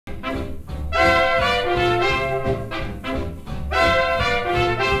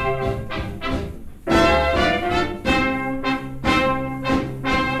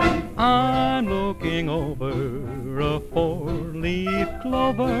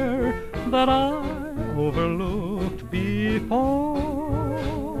clover that I overlooked before.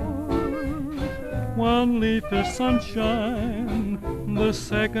 One leaf is sunshine, the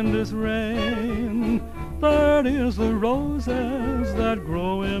second is rain, third is the roses that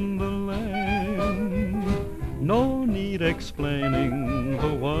grow in the lane. No need explaining,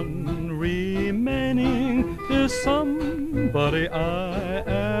 the one remaining is somebody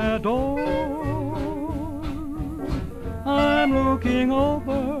I adore. I'm looking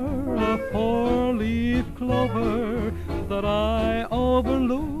over a four-leaf clover that I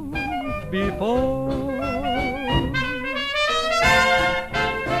overlooked before.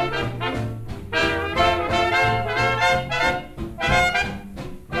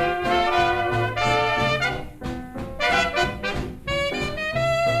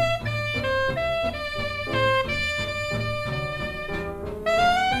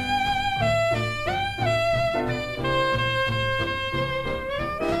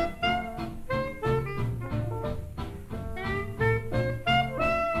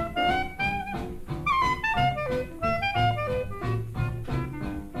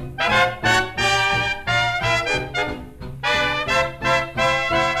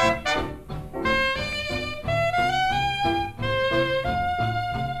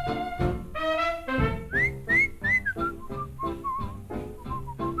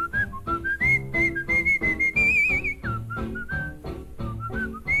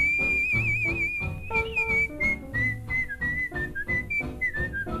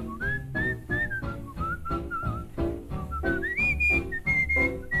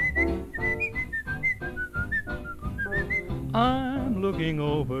 I'm looking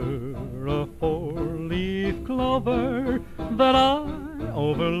over a four-leaf clover that I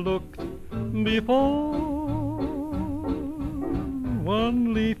overlooked before.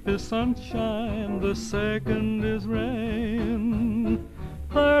 One leaf is sunshine, the second is rain,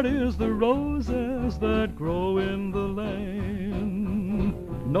 third is the roses that grow in the lane.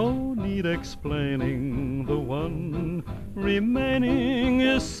 No need explaining, the one remaining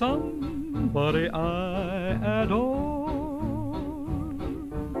is somebody I adore.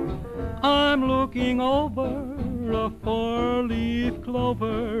 I'm looking over a four-leaf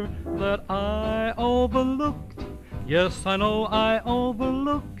clover that I overlooked. Yes, I know I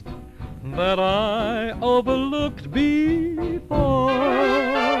overlooked, that I overlooked before.